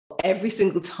every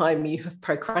single time you have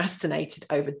procrastinated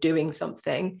over doing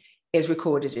something is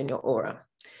recorded in your aura.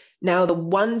 Now, the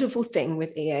wonderful thing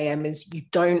with EAM is you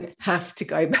don't have to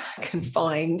go back and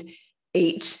find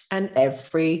each and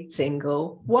every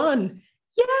single one.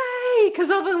 Yay!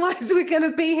 Because otherwise we're going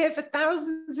to be here for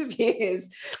thousands of years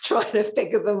trying to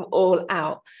figure them all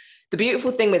out. The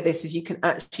beautiful thing with this is you can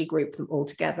actually group them all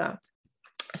together.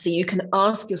 So you can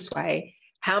ask your sway,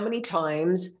 how many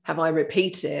times have I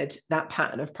repeated that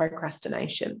pattern of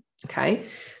procrastination? Okay.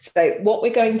 So what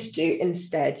we're going to do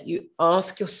instead, you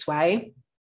ask your sway,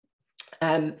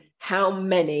 how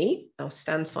many, I'll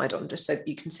stand side on just so that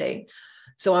you can see.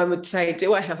 So I would say,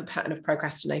 do I have a pattern of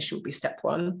procrastination would be step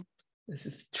one. This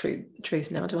is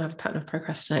truth now. Do I have a pattern of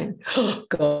procrastinating? Oh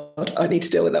God, I need to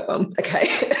deal with that one. Okay.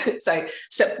 So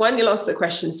step one, you'll ask the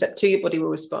question. Step two, your body will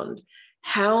respond.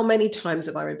 How many times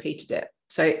have I repeated it?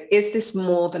 So is this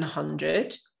more than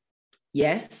 100?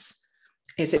 Yes.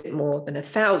 Is it more than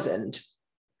 1,000?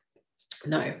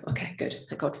 No. Okay, good.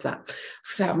 Thank God for that.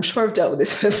 So I'm sure I've dealt with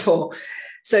this before.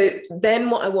 So then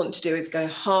what I want to do is go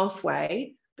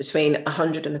halfway between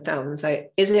 100 and 1,000. So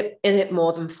is it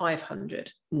more than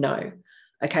 500? No.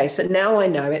 Okay, so now I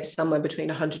know it's somewhere between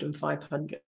 100 and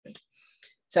 500.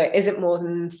 So is it more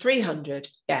than 300?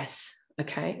 Yes.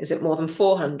 Okay. Is it more than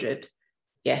 400?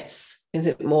 Yes. Is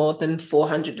it more than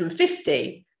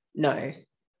 450? No.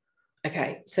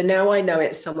 Okay, so now I know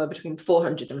it's somewhere between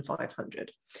 400 and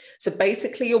 500. So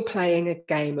basically you're playing a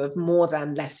game of more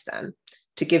than, less than,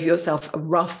 to give yourself a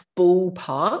rough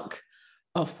ballpark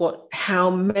of how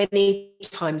many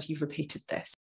times you've repeated this.